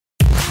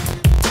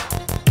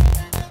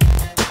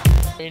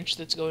branch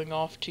that's going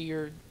off to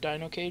your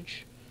dino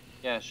cage?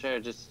 Yeah, sure.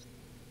 Just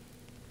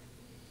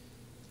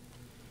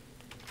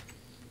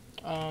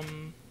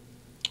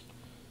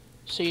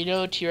So you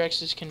know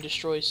T-Rexes can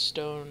destroy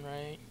stone,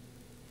 right?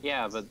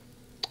 yeah, but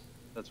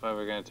that's why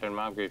we're gonna turn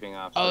mob griefing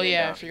off. So Oh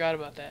yeah, I down. forgot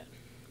about that.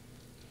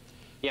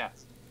 Yeah.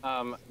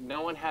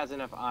 No one has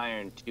enough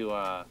iron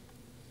to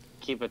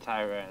keep a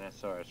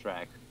Tyrannosaurus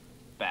Rex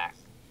back.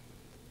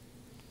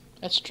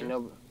 That's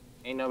true.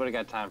 Ain't nobody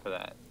got time for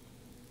that.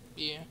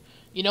 Yeah.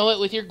 You know what?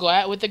 With your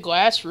with the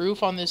glass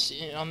roof on this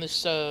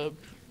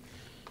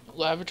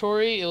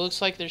laboratory, it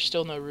looks like there's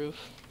still no roof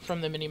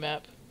from the mini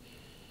map.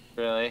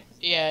 Really?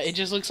 Yeah, it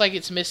just looks like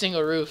it's missing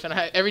a roof. And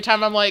every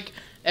time I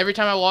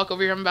walk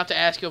over here, I'm about to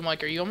ask you, I'm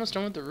like, are you almost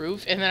done with the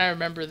roof? And then I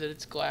remember that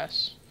it's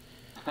glass.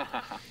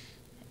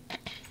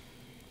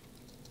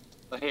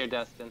 Well, here,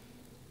 Dustin.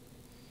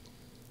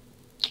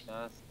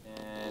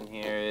 Dustin,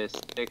 here is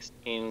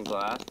 16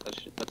 glass.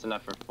 That's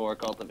enough for 4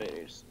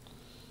 cultivators.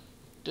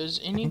 Does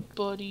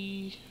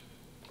anybody...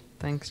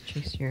 Thanks,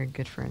 Chase. You're a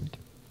good friend.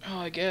 Oh,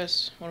 I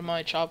guess. What am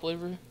I, chopped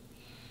liver?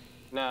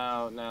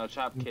 No,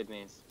 chopped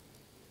kidneys.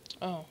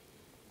 Oh,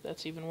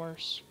 that's even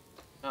worse.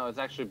 No, it's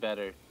actually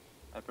better.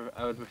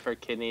 I would prefer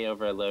kidney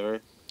over a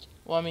liver.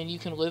 Well, I mean, you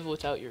can live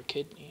without your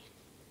kidney.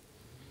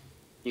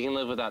 You can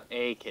live without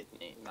a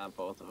kidney, not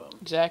both of them.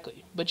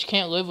 Exactly. But you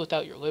can't live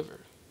without your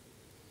liver.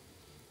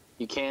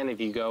 You can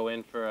if you go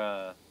in for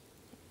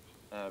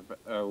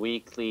a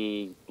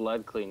weekly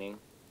blood cleaning.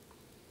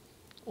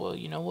 Well,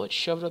 you know what?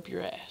 Shove it up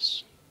your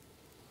ass.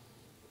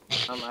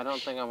 I don't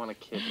think I want a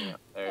kidney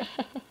up there.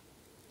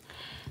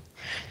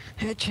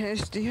 Hey,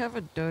 Chase, do you have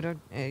a dodo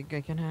egg I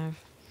can have?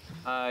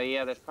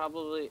 Yeah, there's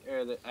probably,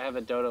 I have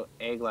a dodo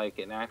egg like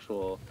an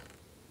actual.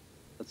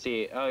 Let's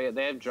see. Oh yeah,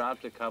 they have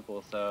dropped a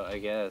couple, so I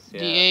guess yeah.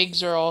 The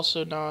eggs are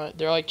also not.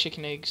 They're like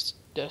chicken eggs,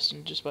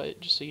 Destin. Just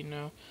so you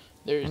know,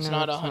 it's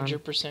not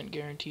 100%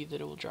 guaranteed that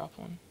it will drop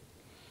one.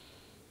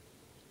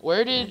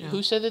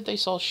 Who said that they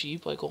saw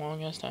sheep like a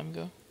long ass time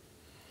ago?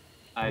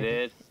 I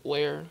did.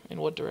 Where? In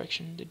what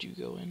direction did you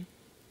go in?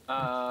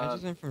 I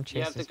just went from Chase's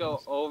You have to go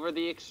house. over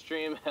the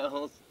extreme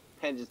hills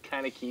and just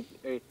kind of keep.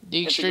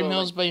 The extreme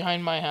hills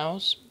behind my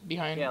house.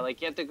 Behind. Yeah,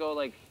 like you have to go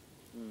like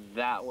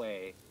that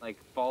way, like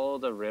follow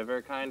the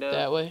river, kind of.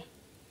 That way.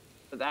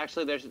 But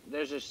actually,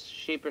 there's a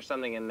sheep or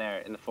something in there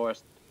in the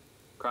forest,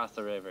 across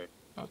the river.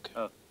 Okay.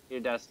 Oh,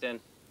 here,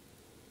 Dustin.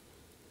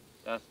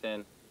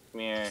 Dustin,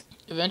 come here.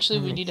 Eventually,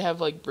 we need to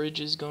have like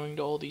bridges going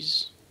to all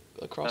these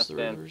across the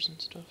rivers and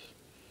stuff.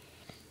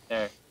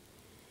 There.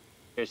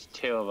 Here's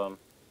 2 of them.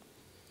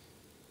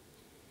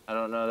 I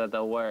don't know that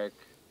they'll work,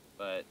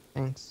 but...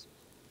 Thanks.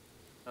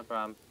 No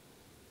problem.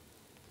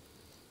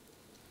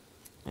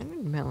 I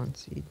need melon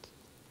seeds.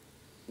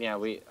 Yeah,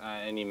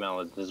 I need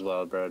melons as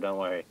well, bro. Don't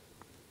worry.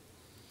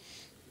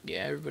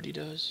 Yeah, everybody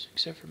does,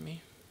 except for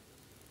me.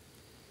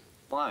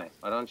 Why?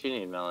 Why don't you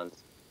need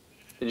melons?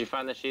 Did you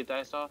find the sheep that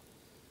I saw?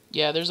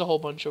 Yeah, there's a whole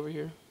bunch over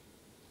here.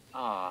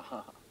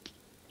 Ah.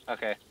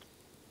 Okay.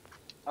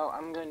 Oh,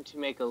 I'm going to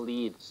make a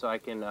lead so I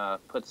can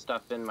put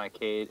stuff in my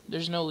cage.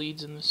 There's no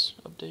leads in this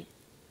update.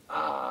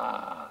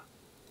 Ah.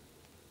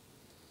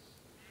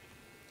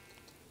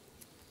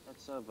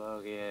 That's so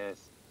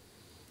bogus.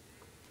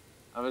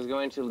 I was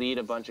going to lead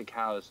a bunch of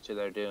cows to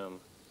their doom.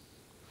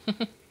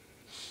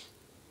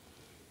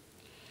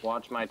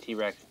 Watch my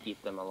T-Rex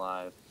eat them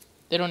alive.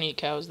 They don't eat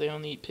cows, they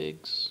only eat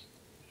pigs.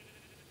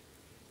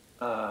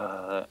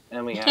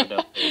 And we have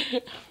no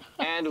pig.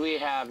 And we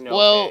have no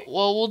pig.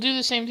 Well, we'll do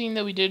the same thing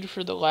that we did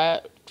for the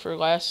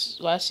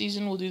last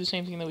season. We'll do the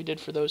same thing that we did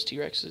for those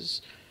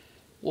T-Rexes.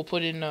 We'll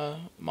put in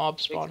mob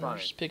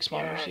spawners, pig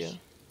spawners, yes.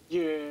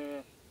 yeah.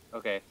 Yeah.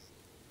 Okay.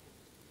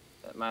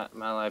 My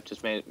life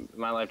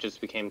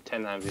just became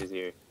 10 times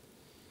easier.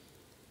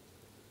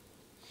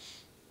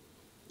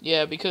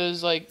 Yeah,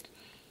 because like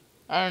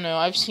I don't know,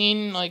 I've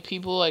seen like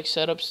people like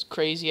set up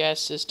crazy ass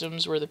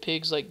systems where the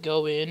pigs like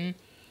go in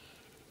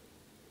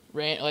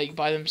like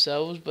by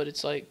themselves, but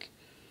it's like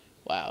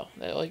wow,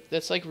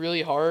 that's like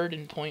really hard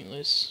and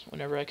pointless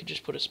whenever I could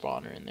just put a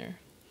spawner in there.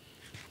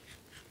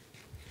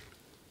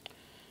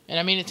 And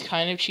I mean, it's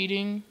kind of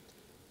cheating.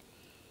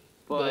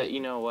 But you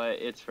know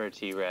what? It's for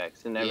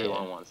T-Rex, and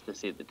everyone wants to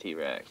see the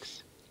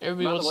T-Rex.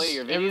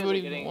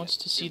 Everybody wants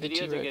to see the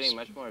T-Rex. Videos are getting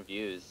much more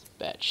views.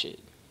 Bad shit.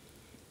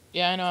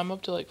 Yeah, I know. I'm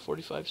up to like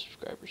 45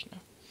 subscribers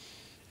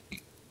now.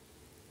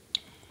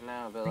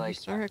 No, but Are you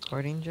still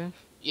recording, Jeff?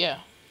 Yeah.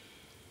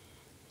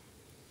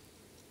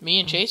 Me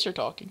and Chase are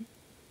talking.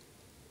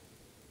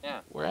 Yeah.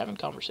 We're having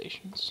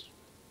conversations.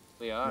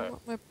 We are. I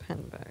want my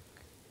pen back.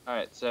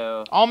 Alright,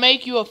 so... I'll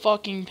make you a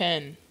fucking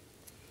pen.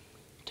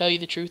 Tell you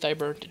the truth, I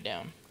burnt it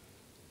down.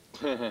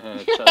 Tell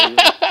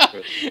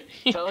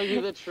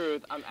you the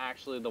truth, I'm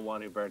actually the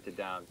one who burnt it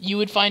down. You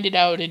would find it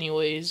out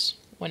anyways,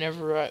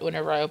 whenever I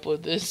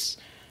upload this.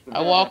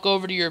 I walk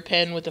over to your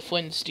pen with the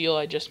flint and steel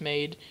I just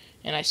made,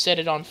 and I set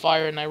it on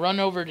fire, and I run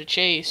over to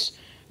Chase,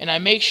 and I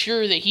make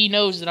sure that he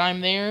knows that I'm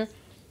there,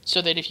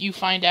 so that if you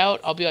find out,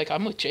 I'll be like,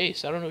 I'm with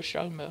Chase, I don't know what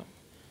you're talking about.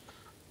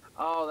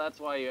 Oh, that's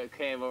why you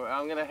came over.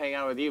 I'm gonna hang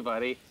out with you,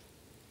 buddy.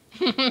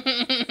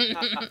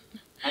 I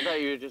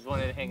thought you just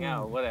wanted to hang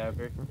out.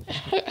 Whatever.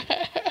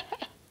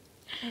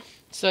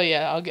 So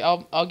yeah,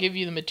 I'll give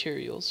you the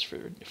materials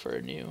for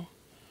a new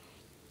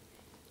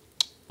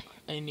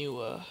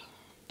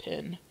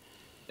pen.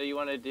 So you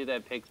want to do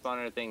that pig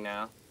spawner thing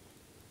now?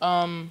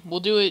 We'll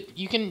do it.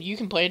 You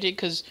can plant it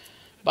because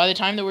by the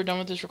time that we're done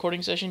with this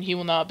recording session, he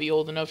will not be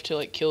old enough to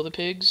like kill the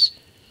pigs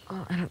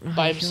Oh, I don't know how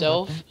by I feel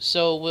about himself.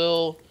 So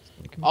that.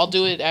 I'll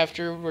do it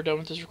after we're done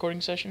with this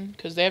recording session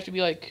because they have to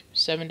be like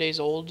 7 days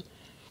old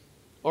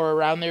or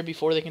around there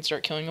before they can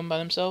start killing them by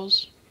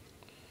themselves.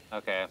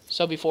 Okay.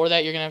 So before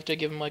that, you're gonna have to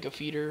give them like a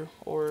feeder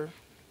or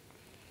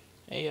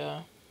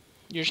a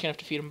you're just gonna have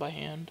to feed them by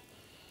hand.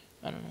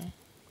 I don't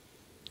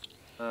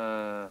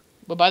know.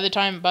 But by the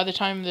time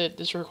that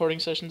this recording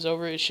session's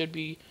over, it should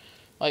be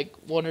like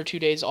 1 or 2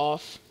 days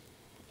off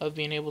of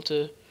being able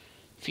to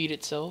feed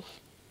itself.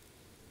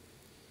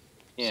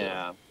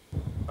 Yeah,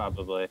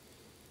 probably.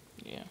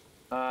 Yeah.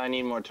 I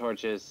need more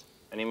torches.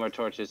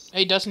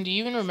 Hey Dustin, do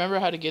you even remember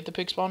how to get the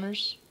pig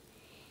spawners?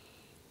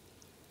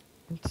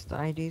 It's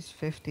the ID's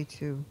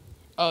 52.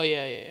 Oh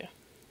yeah.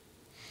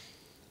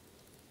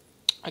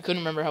 I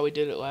couldn't remember how we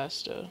did it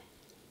last.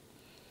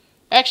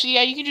 Actually,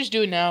 yeah, you can just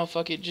do it now.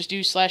 Fuck it, just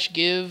do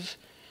 /give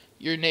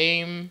your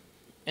name,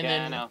 and Yeah,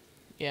 then I know.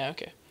 yeah,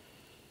 okay.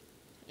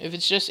 If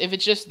it's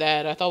just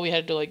that, I thought we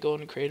had to like go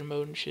into creative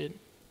mode and shit.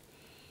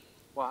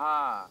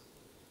 Waha!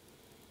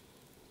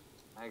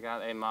 I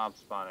got a mob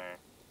spawner.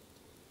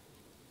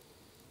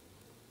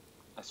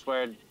 I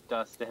swear,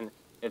 Dustin,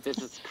 if this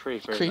is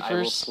creepers, I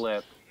will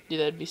flip. Dude,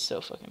 that'd be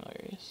so fucking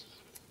hilarious.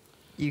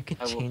 You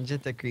could change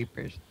it to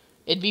creepers.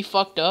 It'd be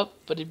fucked up,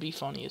 but it'd be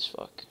funny as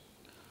fuck.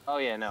 Oh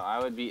yeah, no,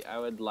 I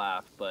would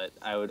laugh, but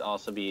I would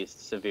also be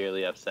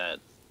severely upset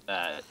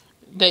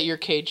that your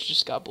cage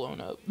just got blown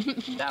up.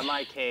 that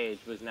my cage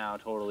was now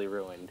totally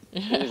ruined.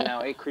 It is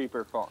now a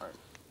creeper farm.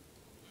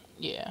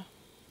 Yeah.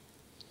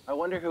 I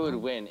wonder who would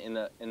win in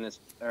this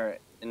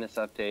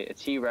update, a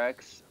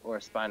T-Rex or a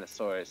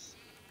Spinosaurus?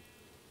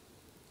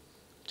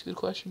 It's a good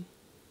question.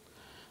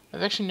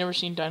 I've actually never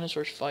seen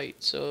dinosaurs fight,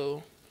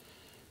 so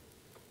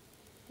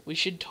we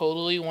should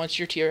totally, once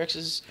your T-Rex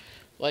is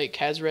like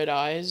has red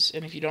eyes,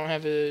 and if you don't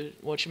have a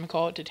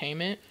whatchamacallit to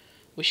tame it,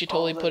 we should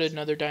totally put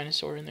another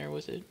dinosaur in there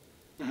with it.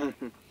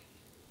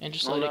 And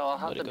just I'll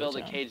have to build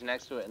a cage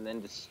next to it and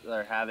then just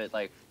or have it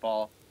like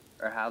fall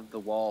or have the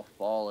wall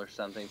fall or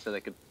something so they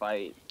could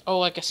fight. Oh,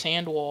 like a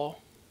sand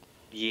wall.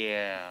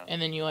 Yeah.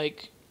 And then you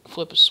like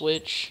flip a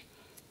switch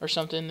or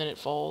something, then it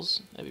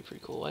falls. That'd be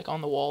pretty cool. Like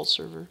on the wall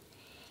server.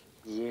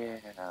 Yeah,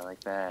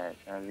 like that.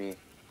 That'd be.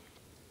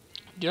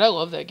 Dude, I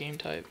love that game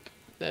type.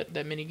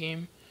 That mini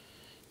game.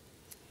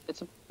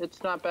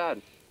 It's not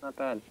bad. Not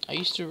bad. I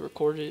used to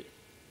record it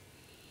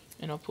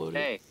and upload it.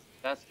 Hey,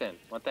 Dustin,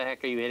 what the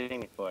heck are you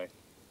hitting me for?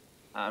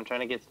 I'm trying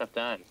to get stuff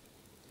done.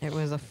 It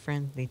was a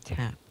friendly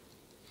tap.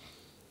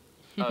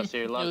 Oh, so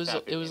you're love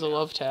tapping. It was a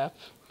love tap.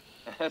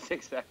 That's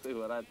exactly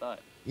what I thought.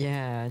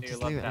 Yeah, So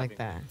just leave it like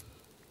that.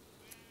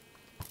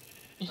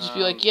 You just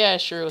be like, yeah,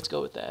 sure, let's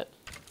go with that.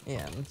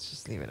 Yeah, let's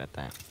just leave it at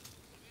that.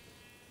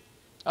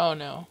 Oh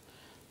no,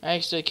 I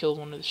actually killed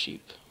one of the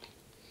sheep.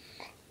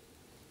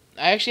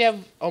 I actually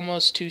have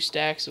almost 2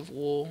 stacks of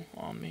wool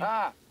on me.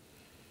 Ah!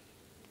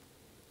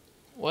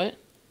 What?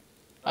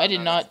 I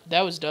did not.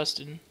 That was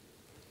Dustin.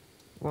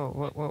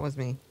 Whoa, what was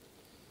me?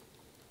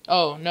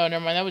 Oh, no,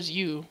 never mind. That was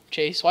you,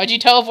 Chase. Why'd you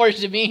teleport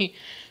to me?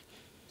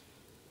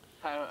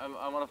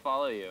 I want to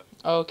follow you.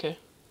 Oh, okay.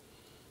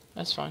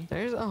 That's fine.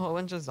 There's a whole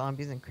bunch of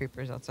zombies and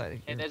creepers outside of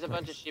here. Hey, there's a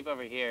bunch of sheep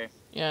over here.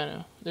 Yeah, I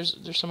know.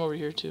 There's some over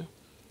here, too.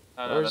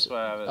 Oh, no, that's what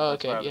I was. Oh,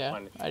 that's okay, where yeah.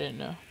 pointing. I didn't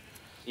know.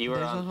 You were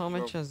There's on. a whole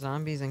bunch of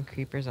zombies and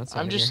creepers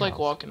outside I'm of just your like house.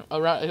 walking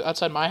around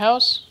outside my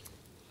house?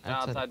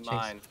 Outside Chase.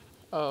 mine.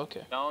 Oh,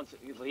 okay. Don't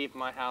leave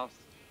my house,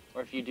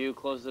 or if you do,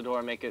 close the door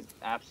and make an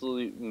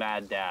absolute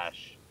mad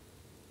dash.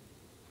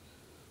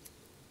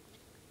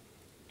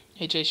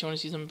 Hey, Chase, you want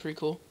to see something pretty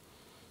cool?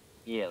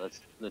 Yeah, let's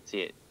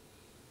see it.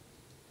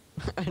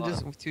 I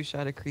just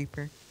two-shot a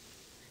creeper.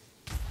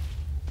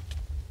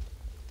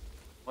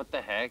 What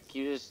the heck?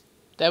 You just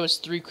That was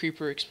 3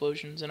 creeper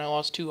explosions, and I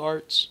lost 2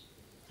 hearts.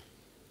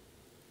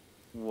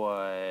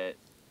 what?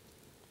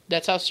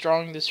 That's how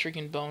strong this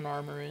freaking bone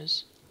armor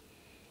is.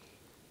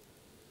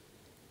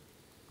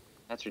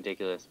 That's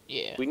ridiculous.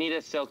 Yeah. We need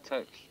a silk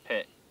touch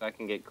pit so I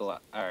can get so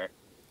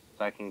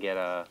I can get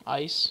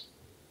Ice.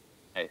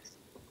 ice.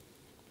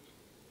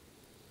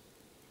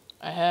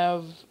 I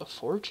have a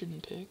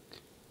fortune pick.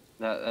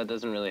 That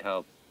doesn't really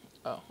help.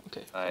 Oh,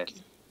 okay. Ice. Fuck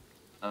you.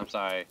 I'm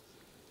sorry.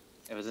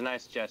 It was a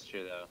nice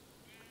gesture though.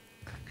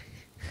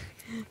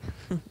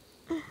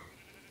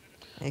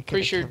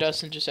 Pretty sure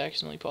Dustin just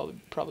accidentally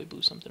probably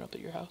blew something up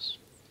at your house.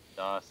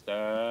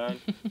 Dustin.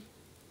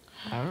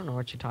 I don't know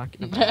what you're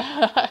talking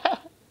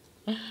about.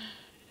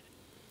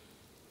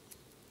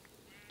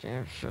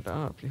 Jeff, shut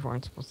up. You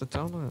weren't supposed to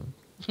tell them.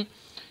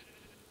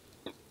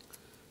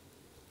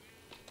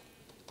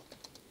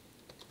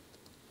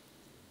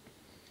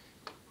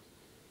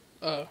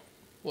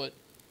 What?